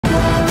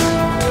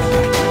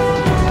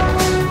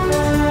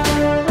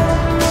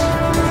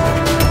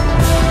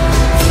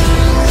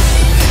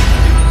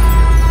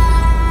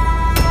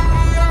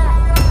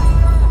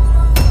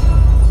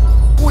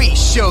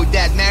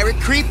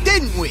creep,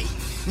 didn't we?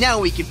 Now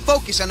we can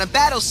focus on the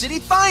Battle City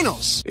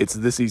Finals! It's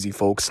this easy,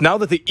 folks. Now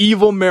that the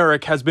evil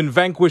Merrick has been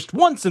vanquished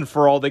once and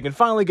for all, they can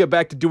finally get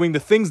back to doing the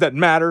things that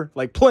matter,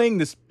 like playing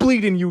this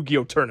bleeding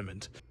Yu-Gi-Oh!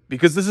 Tournament.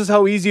 Because this is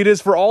how easy it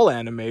is for all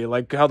anime,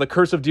 like how the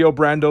Curse of Dio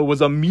Brando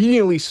was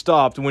immediately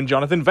stopped when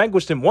Jonathan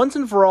vanquished him once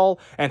and for all,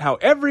 and how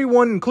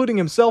everyone, including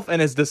himself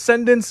and his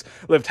descendants,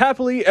 lived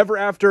happily ever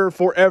after,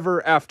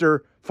 forever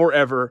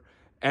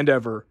and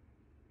ever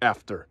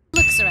after.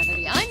 Look,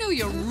 Serenity, I know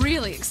you're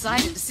really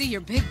excited to see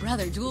your big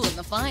brother duel in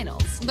the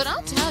finals. But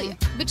I'll tell you,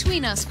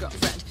 between us,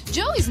 girlfriend,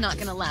 Joey's not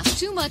gonna last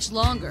too much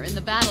longer in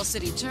the Battle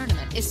City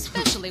tournament,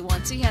 especially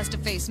once he has to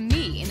face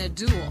me in a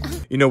duel.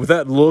 You know, with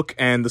that look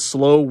and the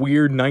slow,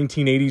 weird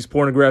 1980s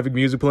pornographic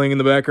music playing in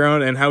the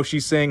background, and how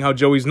she's saying how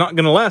Joey's not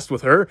gonna last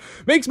with her,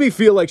 makes me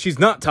feel like she's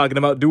not talking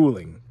about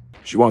dueling.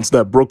 She wants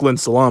that Brooklyn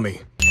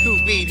salami.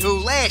 Who beat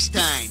who last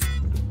time?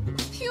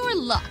 Pure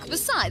luck.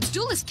 Besides,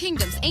 Duelist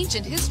Kingdom's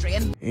ancient history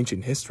and...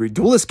 Ancient history?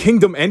 Duelist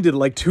Kingdom ended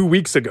like 2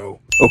 weeks ago.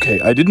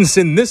 Okay, I didn't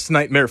send this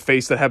nightmare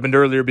face that happened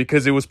earlier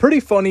because it was pretty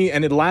funny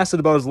and it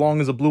lasted about as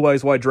long as a Blue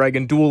Eyes White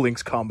Dragon Duel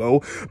Links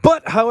combo.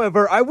 But,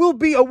 however, I will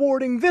be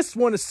awarding this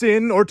one a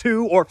sin, or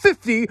 2, or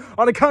 50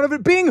 on account of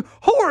it being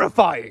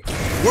horrifying.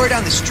 Word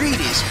on the street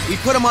is, we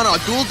put them on our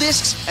duel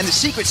discs and the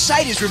secret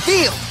site is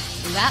revealed.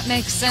 that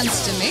makes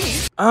sense to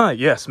me. Ah,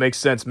 yes, makes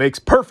sense. Makes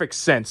perfect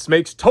sense.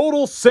 Makes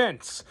total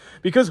sense.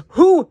 Because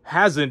who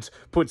hasn't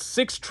put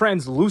 6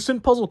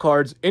 translucent puzzle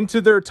cards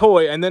into their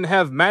toy and then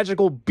have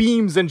magical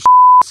beams and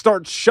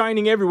start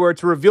shining everywhere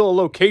to reveal a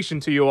location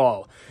to you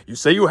all? You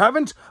say you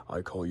haven't?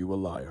 I call you a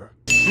liar.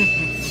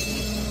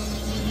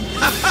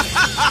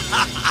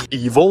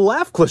 Evil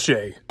laugh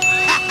cliche.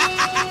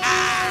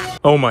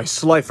 Oh my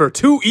Slifer,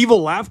 2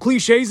 evil laugh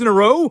cliches in a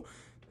row?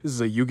 This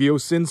is a Yu-Gi-Oh!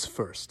 Sins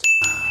first.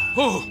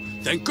 Oh,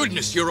 thank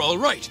goodness you're all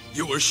right.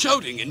 You were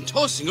shouting and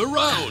tossing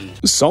around.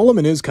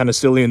 Solomon is kind of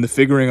silly in the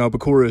figuring out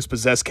Bakura is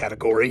possessed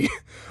category.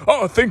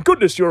 Oh, thank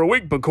goodness you're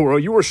awake,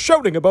 Bakura. You were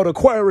shouting about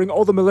acquiring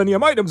all the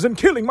Millennium items and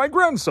killing my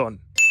grandson.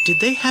 Did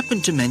they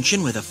happen to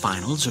mention where the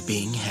finals are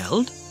being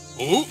held?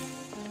 Oh,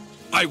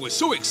 I was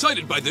so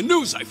excited by the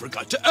news I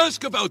forgot to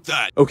ask about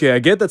that. Okay, I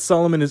get that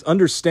Solomon is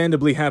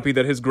understandably happy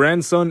that his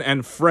grandson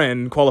and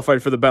friend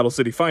qualified for the Battle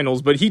City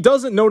Finals, but he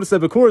doesn't notice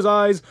that Bakura's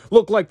eyes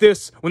look like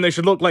this when they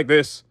should look like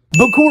this.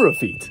 Bakura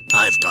feet.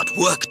 I've got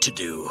work to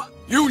do.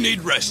 You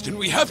need rest, and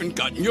we haven't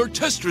gotten your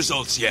test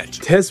results yet.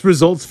 Test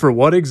results for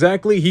what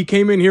exactly? He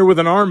came in here with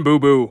an arm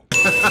boo-boo.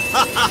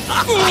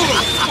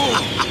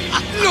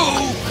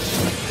 No,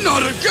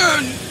 not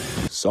again.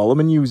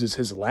 Solomon uses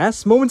his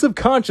last moments of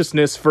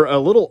consciousness for a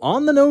little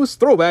on-the-nose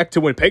throwback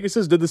to when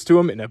Pegasus did this to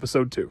him in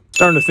episode 2.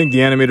 Starting to think the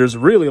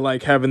animators really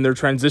like having their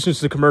transitions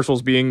to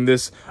commercials being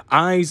this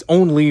eyes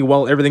only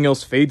while everything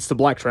else fades to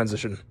black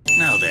transition.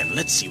 Now then,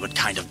 let's see what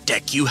kind of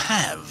deck you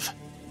have.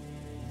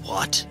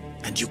 What?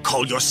 And you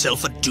call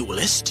yourself a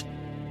duelist?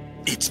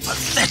 It's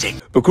pathetic.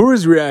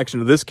 Bakura's reaction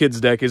to this kid's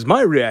deck is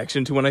my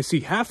reaction to when I see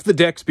half the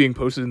decks being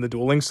posted in the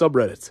Duel Links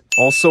subreddit.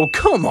 Also,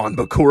 come on,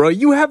 Bakura,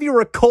 you have your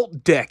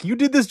occult deck. You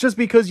did this just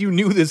because you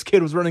knew this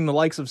kid was running the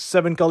likes of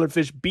 7-Colored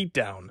Fish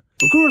Beatdown.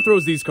 Bakura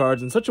throws these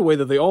cards in such a way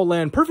that they all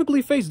land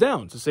perfectly face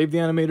down to save the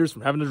animators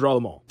from having to draw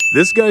them all.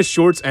 This guy's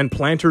shorts and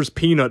Planter's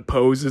peanut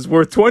pose is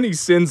worth 20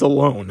 sins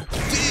alone.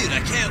 Dude,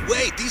 I can't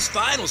wait. These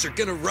finals are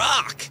gonna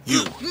rock.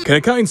 Can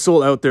a kind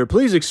soul out there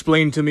please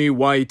explain to me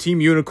why Team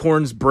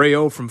Unicorn's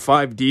Brayo from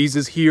 5Ds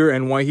is here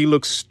and why he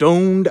looks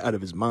stoned out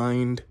of his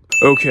mind?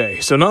 Okay,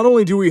 so not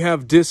only do we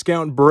have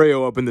Discount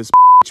Brayo up in this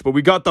bitch, but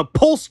we got the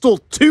Postal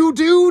 2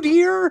 dude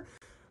here?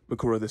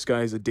 Bakura, this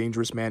guy is a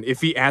dangerous man.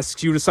 If he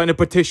asks you to sign a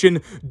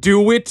petition,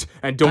 do it,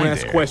 and don't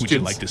ask questions. Would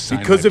you like to sign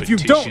because my if you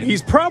don't, petition?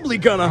 he's probably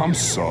gonna... I'm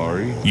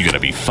sorry. You gotta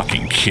be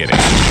fucking kidding.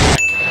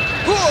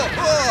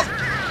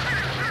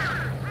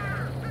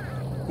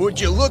 Would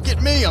you look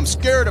at me? I'm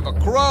scared of a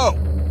crow.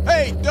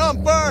 Hey,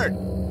 dumb bird!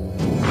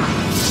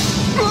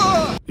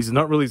 These are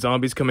not really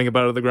zombies coming up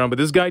out of the ground, but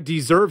this guy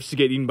deserves to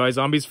get eaten by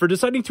zombies for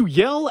deciding to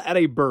yell at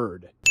a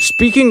bird.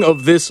 Speaking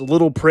of this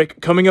little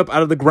prick coming up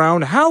out of the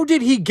ground, how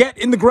did he get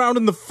in the ground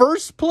in the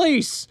first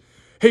place?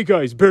 Hey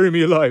guys, bury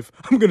me alive.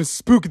 I'm gonna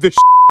spook the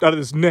out of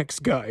this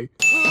next guy.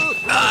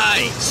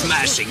 Aye,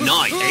 smashing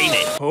night, ain't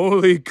it?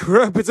 Holy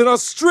crap, it's an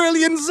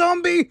Australian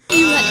zombie!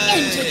 You have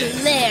entered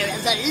the lair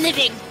of the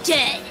living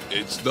dead.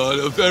 It's not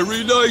a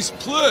very nice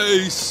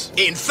place.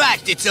 In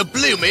fact, it's a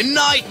bloomin'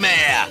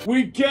 nightmare.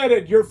 We get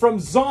it, you're from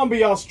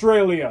Zombie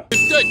Australia.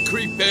 If that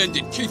creep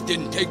bandit Keith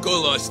didn't take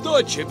all our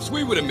star chips,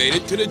 we would have made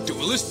it to the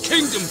Duelist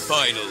Kingdom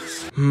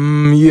finals.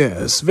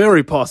 Yes,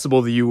 very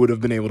possible that you would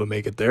have been able to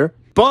make it there.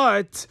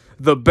 But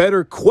the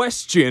better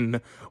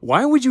question,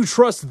 why would you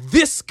trust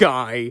this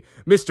guy,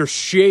 Mr.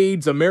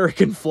 Shades,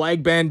 American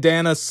flag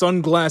bandana,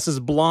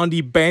 sunglasses,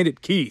 blondie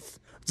bandit Keith?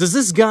 Does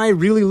this guy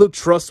really look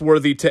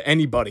trustworthy to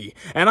anybody?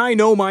 And I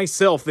know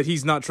myself that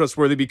he's not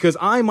trustworthy because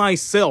I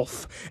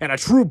myself am a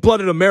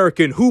true-blooded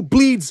American who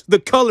bleeds the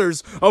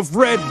colors of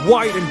red,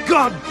 white, and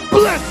God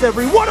bless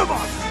every one of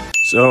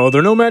us! So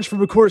they're no match for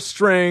Bakura's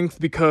strength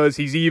because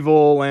he's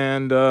evil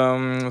and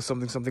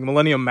something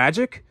Millennium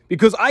Magic?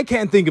 Because I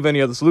can't think of any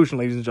other solution,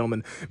 ladies and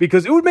gentlemen.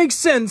 Because it would make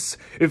sense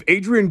if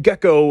Adrian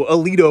Gecko,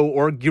 Alito,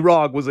 or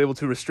Girog was able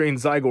to restrain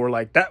Zygor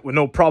like that with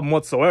no problem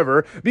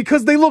whatsoever,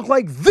 because they look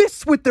like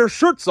this with their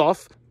shirts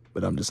off.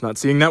 But I'm just not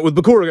seeing that with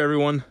Bakura,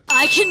 everyone.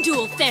 I can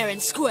duel fair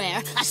and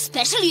square,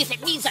 especially if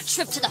it means a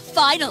trip to the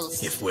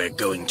finals. If we're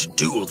going to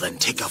duel, then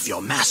take off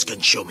your mask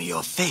and show me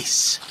your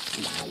face.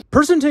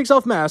 Person takes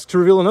off mask to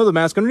reveal another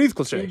mask underneath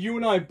cliché. You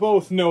and I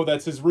both know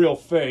that's his real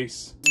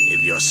face.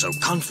 If you're so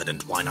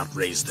confident, why not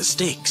raise the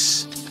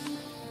stakes?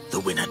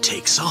 The winner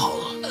takes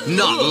all.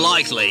 Not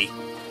likely.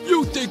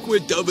 You think we're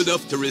dumb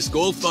enough to risk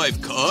all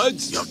 5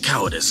 cards? Your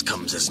cowardice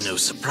comes as no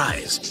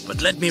surprise,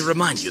 but let me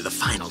remind you the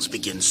finals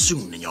begin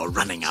soon and you're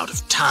running out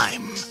of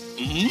time.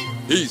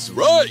 He's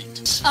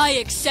right. I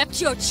accept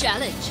your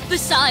challenge.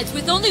 Besides,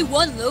 with only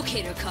one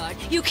locator card,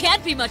 you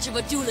can't be much of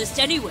a duelist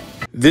anyway.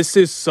 This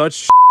is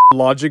such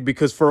logic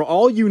because for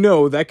all you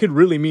know, that could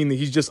really mean that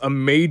he's just a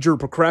major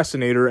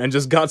procrastinator and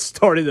just got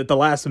started at the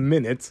last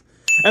minute.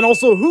 And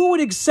also, who would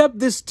accept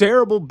this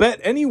terrible bet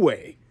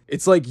anyway?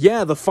 It's like,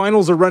 yeah, the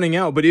finals are running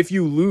out, but if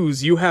you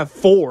lose, you have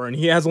 4, and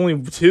he has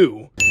only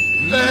 2.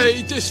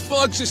 Hey, this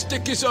fog's as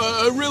thick as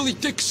a really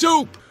thick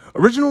soup.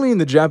 Originally in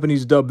the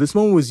Japanese dub, this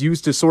moment was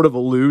used to sort of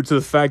allude to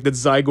the fact that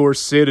Zygor,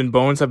 Sid, and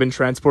Bones have been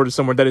transported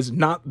somewhere that is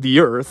not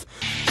the Earth.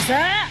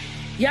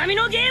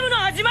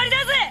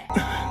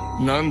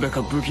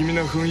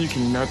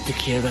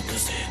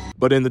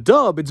 But in the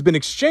dub, it's been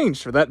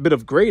exchanged for that bit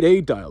of grade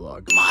A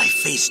dialogue. My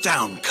face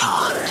down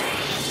card,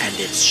 and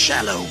its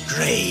shallow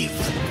grave.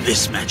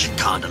 This magic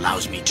card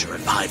allows me to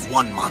revive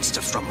one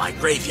monster from my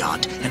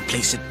graveyard and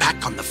place it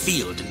back on the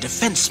field in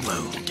defense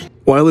mode.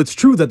 While it's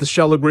true that the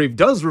shallow grave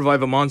does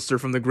revive a monster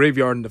from the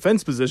graveyard in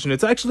defense position,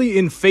 it's actually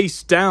in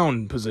face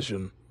down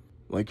position.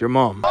 Like your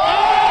mom.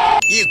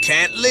 You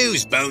can't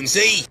lose,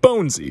 Bonesy.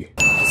 Bonesy.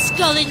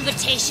 Skull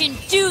Invitation,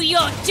 do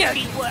your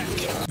dirty work.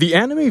 The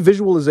anime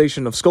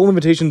visualization of Skull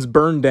Invitation's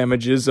burn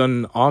damage is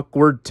an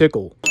awkward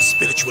tickle.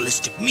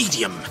 Spiritualistic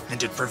medium,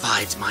 and it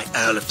provides my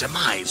Earl of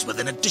Demise with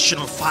an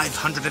additional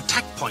 500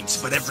 attack points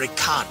for every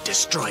card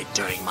destroyed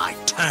during my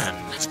turn,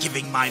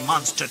 giving my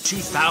monster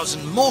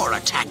 2,000 more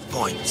attack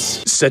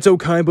points. Seto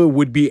Kaiba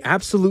would be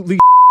absolutely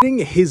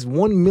his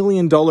 $1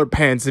 million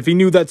pants if he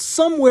knew that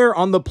somewhere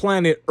on the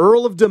planet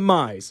Earl of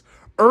Demise,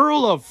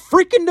 Earl of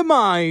freaking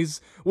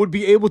Demise, would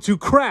be able to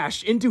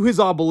crash into his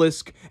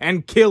obelisk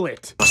and kill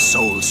it. Your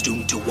soul's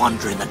doomed to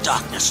wander in the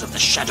darkness of the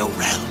Shadow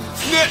Realm.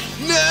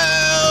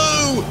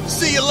 No!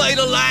 See you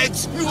later,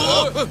 lads!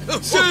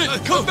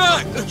 Sid, come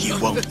back! You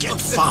won't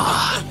get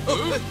far.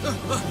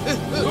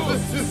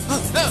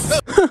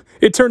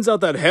 It turns out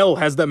that Hell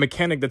has that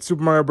mechanic that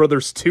Super Mario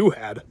Bros. 2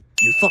 had.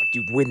 You thought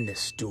you'd win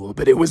this duel,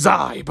 but it was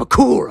I,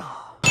 Bakura.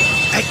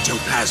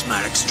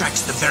 Ectoplasma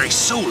extracts the very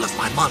soul of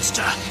my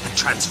monster and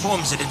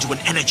transforms it into an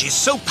energy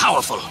so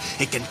powerful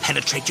it can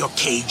penetrate your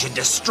cage and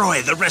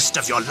destroy the rest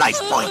of your life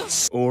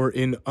points. Or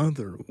in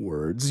other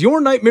words, your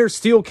Nightmare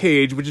Steel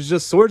Cage, which is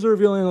just Swords of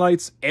Revealing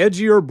Light's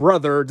edgier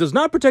brother, does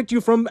not protect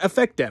you from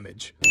effect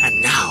damage.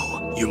 And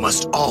now, you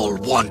must all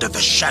wander the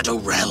Shadow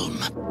Realm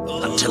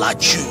until I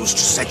choose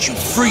to set you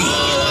free.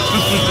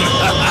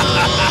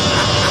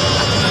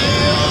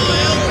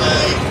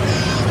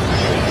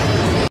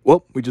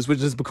 Well, we just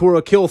witnessed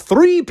Bakura kill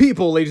 3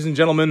 people, ladies and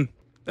gentlemen.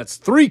 That's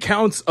 3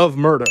 counts of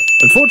murder.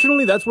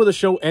 Unfortunately, that's where the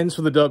show ends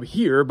for the dub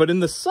here, but in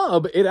the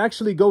sub, it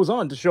actually goes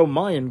on to show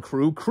Mayan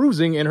crew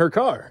cruising in her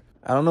car.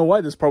 I don't know why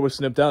this part was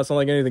snipped out. It's not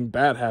like anything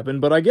bad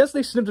happened, but I guess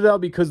they snipped it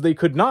out because they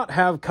could not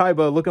have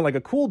Kaiba looking like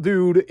a cool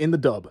dude in the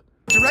dub.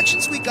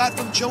 Directions we got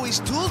from Joey's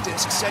dual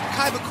disc said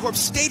Kaiba Corp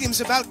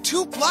Stadium's about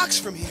 2 blocks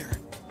from here.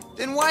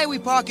 Then why are we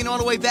parking all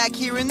the way back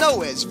here in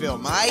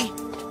Nowheresville, Mai?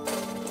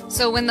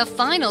 So when the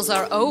finals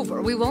are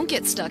over, we won't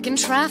get stuck in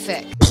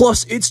traffic.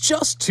 Plus, it's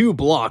just 2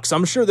 blocks.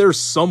 I'm sure there's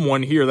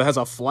someone here that has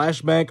a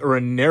flashback or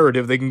a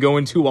narrative they can go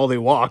into while they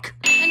walk.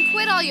 And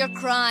quit all your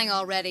crying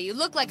already. You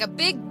look like a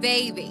big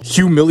baby.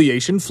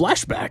 Humiliation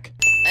flashback.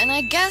 And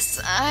I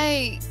guess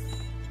I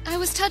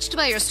was touched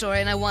by your story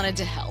and I wanted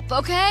to help,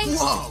 okay?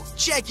 Whoa,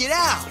 check it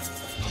out!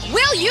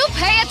 Will you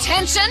pay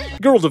attention?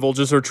 Girl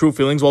divulges her true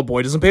feelings while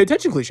boy doesn't pay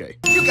attention cliché.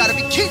 You gotta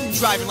be kidding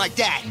driving like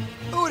that!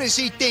 Who does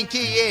he think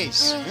he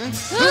is?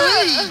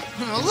 Hey!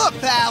 Look,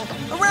 pal,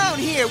 around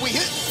here we...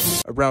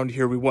 Around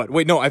here we what?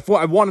 Wait, no, I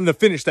want him to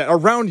finish that.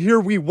 Around here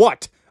we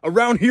what?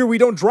 Around here we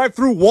don't drive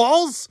through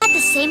walls? That the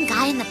same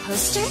guy in the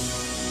poster?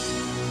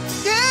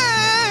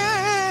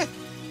 Yeah!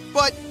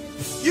 But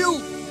you,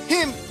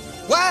 him,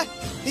 what?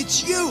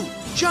 It's you,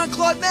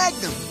 Jean-Claude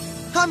Magnum.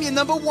 I'm your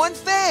 #1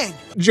 fan.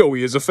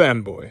 Joey is a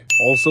fanboy.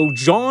 Also,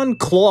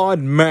 Jean-Claude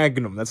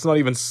Magnum. That's not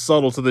even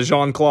subtle to the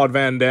Jean-Claude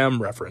Van Damme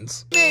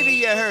reference. Maybe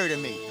you heard of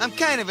me. I'm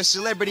kind of a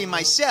celebrity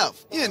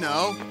myself. You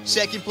know,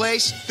 2nd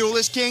place,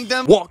 Duelist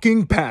Kingdom.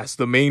 Walking past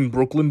the main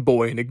Brooklyn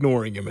boy and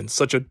ignoring him in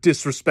such a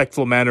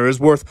disrespectful manner is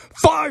worth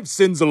 5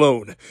 sins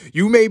alone.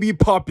 You may be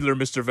popular,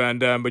 Mr. Van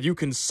Damme, but you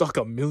can suck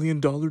 $1 million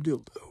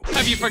dildo.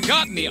 Have you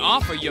forgotten the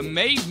offer you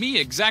made me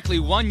exactly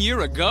 1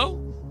 year ago?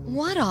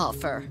 What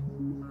offer?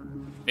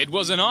 It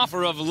was an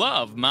offer of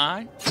love,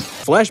 Mai.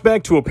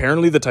 Flashback to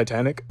apparently the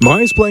Titanic.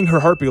 Mai's playing her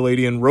Harpy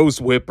Lady and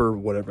Rose Whip, or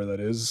whatever that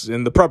is,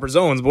 in the proper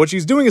zones, but what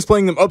she's doing is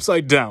playing them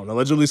upside down,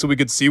 allegedly so we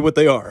could see what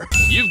they are.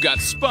 You've got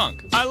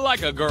spunk. I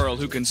like a girl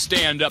who can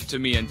stand up to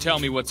me and tell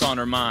me what's on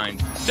her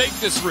mind. Take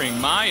this ring,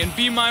 Mai, and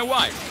be my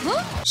wife.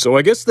 Huh? So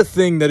I guess the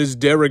thing that is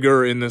de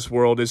rigueur in this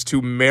world is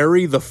to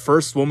marry the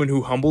first woman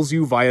who humbles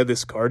you via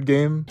this card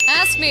game.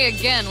 Ask me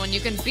again when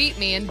you can beat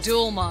me in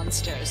Duel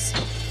Monsters.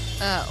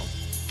 Oh.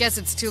 Guess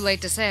it's too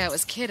late to say I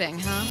was kidding,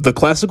 huh? The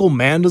classical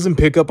man doesn't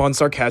pick up on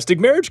sarcastic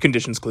marriage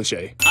conditions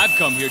cliche. I've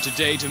come here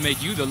today to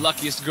make you the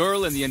luckiest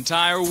girl in the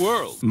entire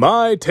world.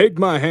 Mai, take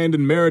my hand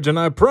in marriage and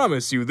I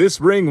promise you this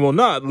ring will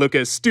not look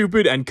as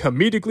stupid and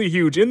comedically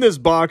huge in this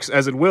box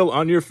as it will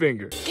on your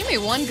finger. Give me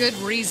one good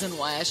reason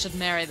why I should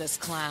marry this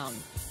clown.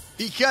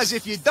 Because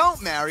if you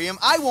don't marry him,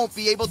 I won't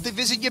be able to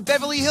visit your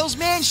Beverly Hills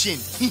mansion.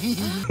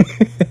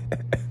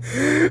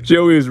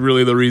 Joey is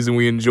really the reason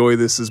we enjoy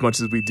this as much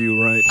as we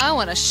do, right? I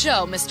want to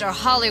show Mr.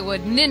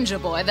 Hollywood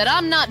Ninja Boy that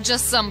I'm not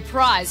just some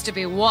prize to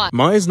be won.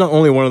 Mai is not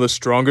only one of the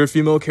stronger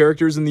female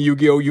characters in the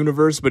Yu-Gi-Oh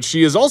universe, but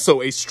she is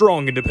also a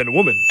strong, independent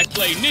woman. I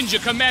play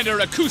Ninja Commander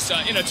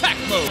Akusa in attack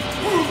mode.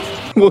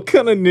 What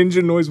kind of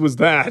ninja noise was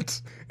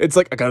that? It's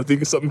like, I gotta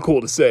think of something cool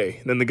to say.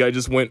 And then the guy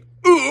just went,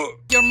 ugh!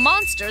 Your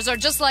monsters are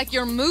just like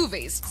your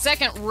movies.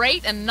 Second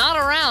rate and not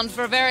around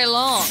for very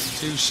long.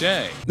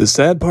 Touché. The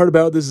sad part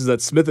about this is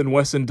that Smith &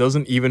 Wesson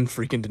doesn't even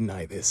freaking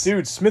deny this.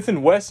 Dude, Smith &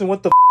 Wesson,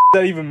 what the f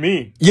does that even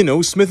mean? You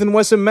know, Smith &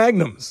 Wesson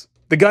Magnums.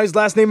 The guy's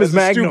last name is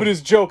Magnum. That's the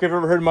stupidest joke I've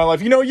ever heard in my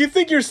life. You know, you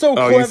think you're so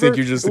clever. Oh, you think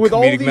you're just a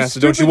comedic master,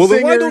 don't you? Well,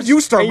 then why don't you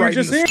start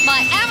writing this?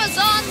 My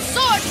Amazon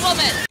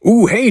Swordwoman!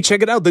 Ooh, hey,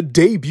 check it out, the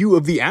debut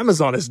of the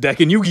Amazoness deck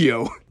in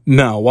Yu-Gi-Oh!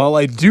 Now, while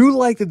I do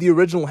like that the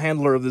original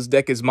handler of this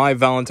deck is my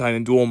Valentine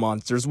in Duel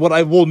Monsters, what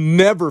I will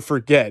never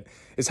forget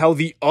is how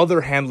the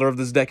other handler of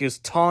this deck is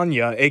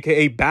Tanya,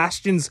 aka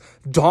Bastion's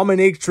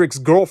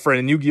dominatrix girlfriend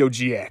in Yu-Gi-Oh!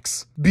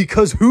 GX.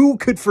 Because who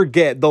could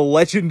forget the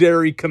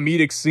legendary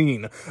comedic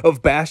scene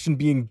of Bastion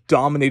being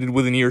dominated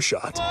with an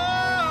earshot?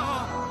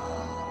 I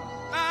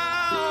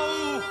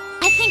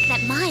think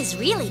that Mai's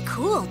really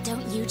cool,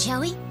 don't you,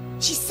 Joey?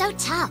 She's so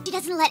tough. She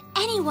doesn't let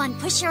anyone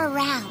push her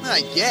around.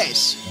 I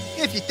guess.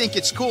 If you think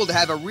it's cool to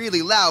have a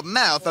really loud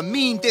mouth, a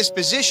mean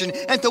disposition,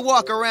 and to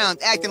walk around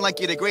acting like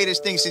you're the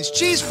greatest thing since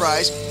cheese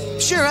fries,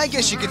 sure, I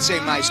guess you could say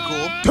Mai's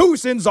cool. 2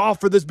 sins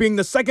off for this being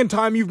the second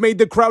time you've made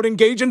the crowd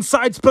engage in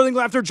side-splitting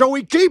laughter,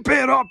 Joey. Keep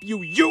it up,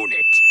 you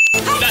unit!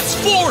 That's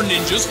 4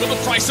 ninjas for the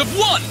price of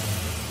 1!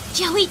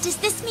 Joey, does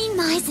this mean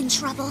Mai's in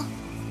trouble?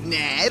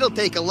 Nah, it'll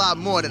take a lot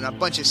more than a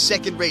bunch of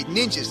second-rate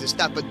ninjas to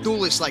stop a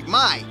duelist like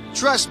Mai.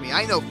 Trust me,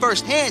 I know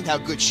firsthand how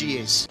good she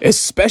is.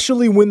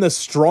 Especially when the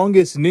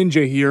strongest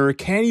ninja here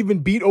can't even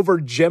beat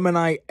over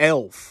Gemini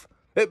Elf.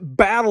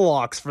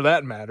 Battle-Ox, for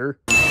that matter.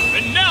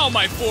 And now,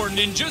 my 4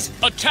 ninjas,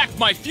 attack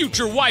my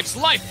future wife's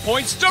life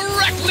points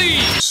directly!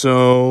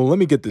 So, let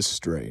me get this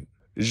straight.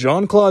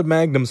 Jean-Claude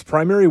Magnum's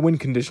primary win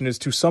condition is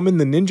to summon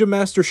the Ninja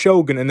Master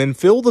Shogun and then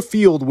fill the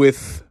field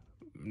with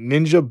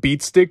ninja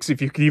beatsticks,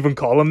 if you could even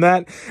call them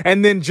that,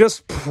 and then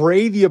just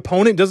pray the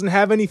opponent doesn't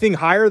have anything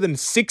higher than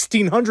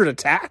 1600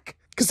 attack?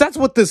 Because that's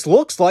what this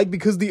looks like,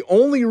 because the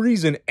only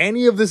reason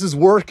any of this is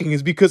working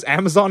is because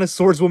Amazoness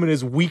Swordswoman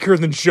is weaker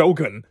than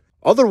Shogun.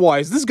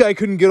 Otherwise, this guy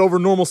couldn't get over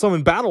normal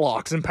summon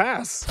Battle-Ox and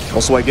pass.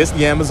 Also, I guess the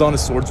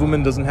Amazoness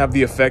Swordswoman doesn't have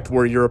the effect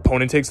where your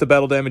opponent takes the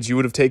battle damage you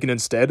would have taken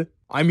instead.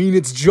 I mean,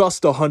 it's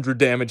just 100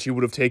 damage he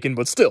would have taken,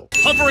 but still.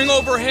 Hovering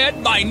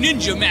overhead, my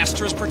Ninja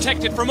Master is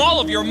protected from all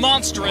of your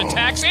monster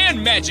attacks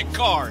and magic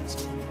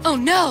cards. Oh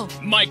no!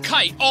 My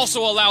kite also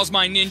allows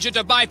my ninja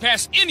to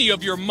bypass any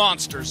of your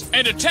monsters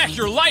and attack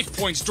your life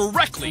points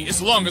directly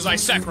as long as I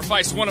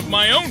sacrifice one of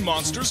my own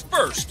monsters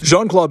first.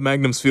 Jean-Claude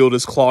Magnum's field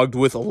is clogged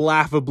with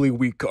laughably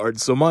weak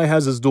cards, so Mai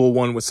has his dual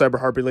 1 with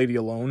Cyber Harpy Lady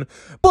alone,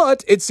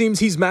 but it seems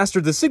he's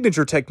mastered the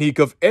signature technique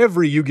of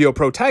every Yu-Gi-Oh!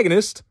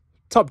 Protagonist,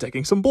 top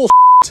decking some bullshit.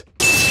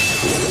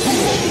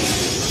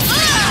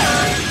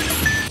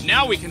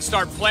 Now we can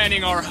start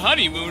planning our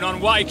honeymoon on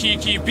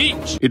Waikiki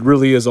Beach. It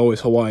really is always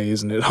Hawaii,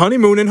 isn't it?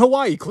 Honeymoon in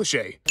Hawaii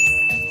cliché.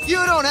 You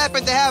don't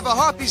happen to have a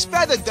Harpy's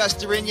feather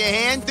duster in your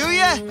hand, do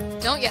ya?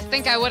 Don't you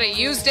think I would have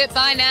used it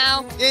by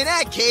now? In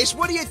that case,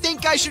 what do you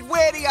think I should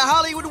wear to your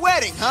Hollywood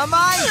wedding, huh,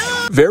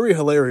 Mai? Very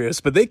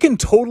hilarious, but they can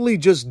totally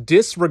just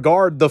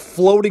disregard the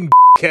floating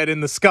head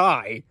in the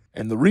sky.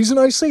 And the reason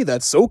I say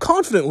that so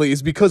confidently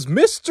is because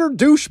Mr.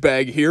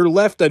 Douchebag here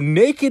left a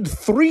naked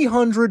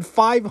 300,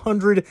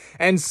 500,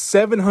 and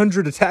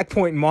 700 attack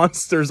point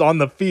monsters on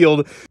the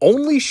field.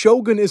 Only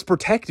Shogun is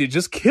protected,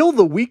 just kill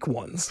the weak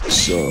ones.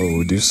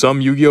 So, do some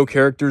Yu-Gi-Oh!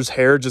 Characters'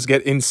 hair just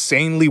get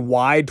insanely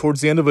wide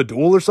towards the end of a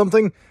duel or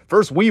something?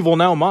 First Weevil,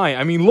 now Mai.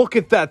 I mean, look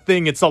at that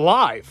thing, it's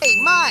alive.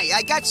 Hey, Mai,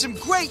 I got some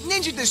great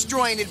ninja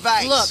destroying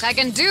advice. Look, I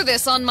can do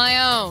this on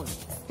my own.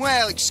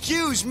 Well,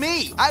 excuse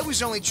me. I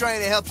was only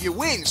trying to help you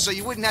win, so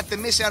you wouldn't have to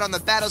miss out on the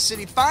Battle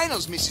City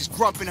Finals, Mrs.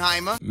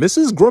 Grumpenheimer.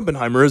 Mrs.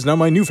 Grumpenheimer is now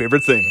my new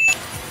favorite thing.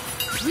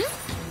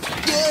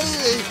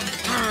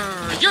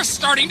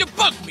 starting to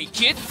bug me,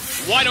 kid.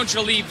 Why don't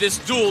you leave this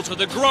duel to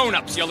the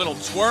grown-ups, you little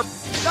twerp?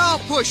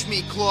 Don't push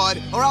me,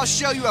 Claude, or I'll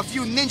show you a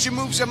few ninja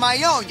moves of my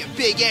own, you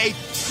big ape.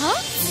 Huh?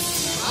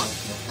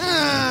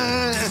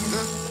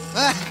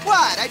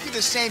 What? I do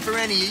the same for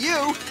any of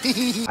you.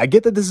 I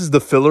get that this is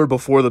the filler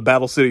before the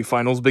Battle City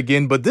finals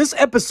begin, but this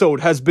episode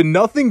has been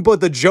nothing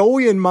but the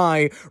Joey and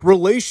my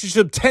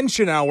relationship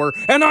tension hour,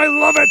 and I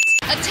love it!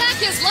 Attack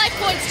his life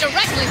points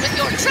directly with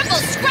your triple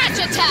scratch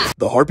attack!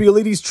 The Harpy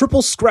Lady's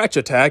triple scratch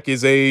attack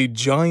is a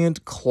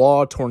giant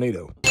claw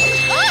tornado. Let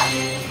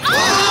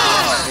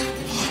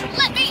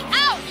me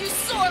out, you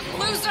sore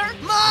loser!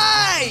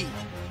 Mai!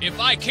 If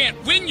I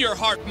can't win your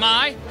heart,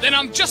 Mai, then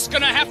I'm just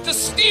gonna have to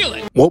steal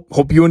it. Well,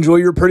 hope you enjoy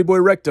your pretty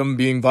boy rectum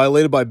being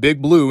violated by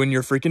Big Blue in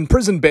your freaking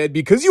prison bed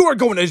because you are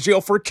going to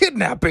jail for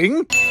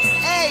kidnapping.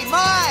 Hey,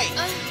 Mai!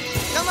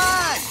 Come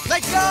on,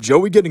 let go!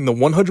 Joey getting the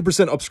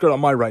 100% upskirt on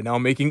Mai right now,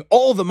 making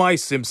all the Mai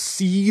Sims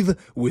seethe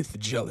with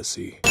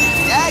jealousy.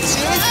 That's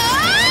it!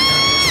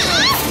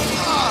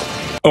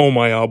 Oh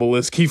my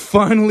obelisk, he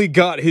finally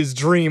got his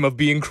dream of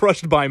being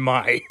crushed by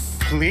Mai.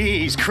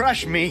 Please,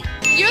 crush me.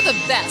 You're the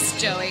best,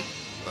 Joey.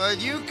 But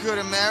you could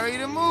have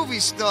married a movie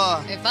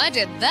star. If I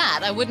did that,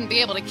 I wouldn't be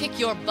able to kick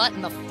your butt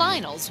in the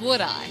finals, would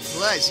I?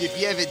 Plus, if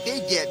you ever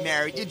did get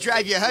married, you'd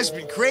drive your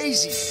husband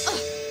crazy.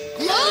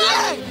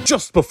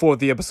 Just before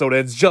the episode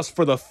ends, just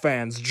for the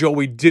fans,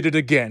 Joey did it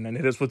again and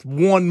hit us with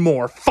one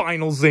more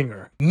final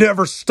zinger.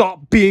 Never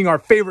stop being our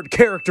favorite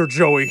character,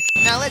 Joey.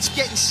 Now let's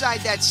get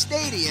inside that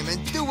stadium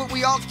and do what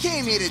we all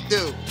came here to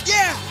do.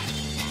 Yeah!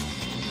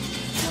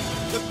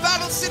 The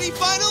Battle City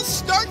Finals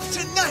start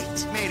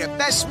tonight! May the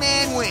best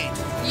man win.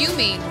 You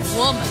mean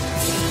woman.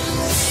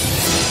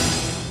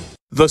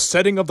 The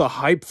setting of the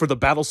hype for the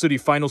Battle City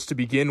Finals to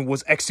begin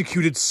was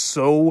executed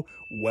so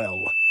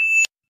well.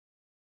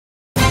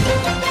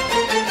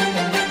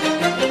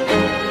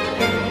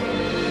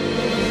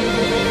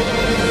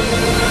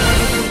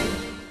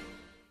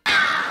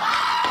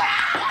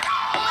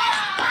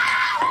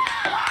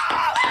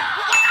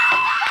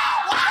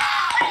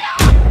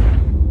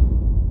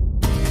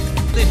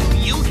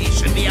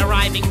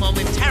 Arriving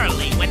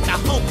momentarily with the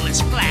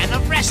hopeless plan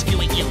of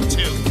rescuing you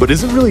two. But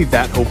is it really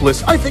that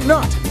hopeless? I think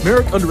not.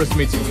 Merrick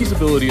underestimates Yuki's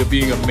ability of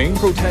being a main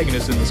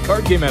protagonist in this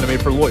card game anime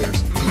for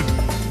lawyers.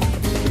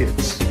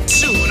 Kids.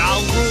 Soon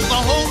I'll rule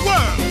the whole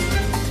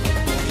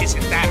world.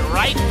 Isn't that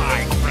right,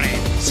 my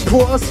friends?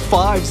 Plus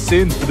 5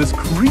 sins for this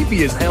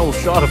creepy as hell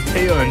shot of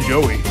Taya and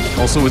Joey.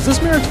 Also, is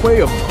this Merrick's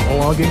way of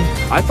monologuing?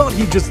 I thought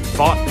he just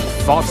thought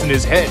thoughts in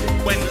his head.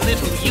 When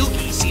little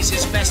Yuki sees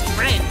his best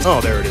friend. Oh,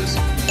 there it is.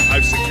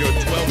 I've secured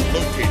 12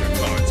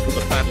 locator cards for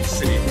the Battle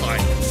City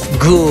Finals.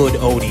 Good,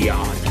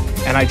 Odeon.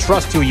 And I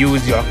trust you'll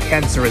use your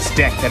cancerous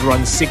deck that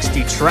runs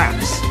 60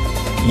 traps.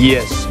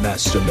 Yes,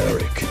 Master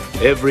Merrick.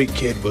 Every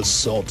kid was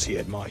salty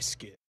at my skin.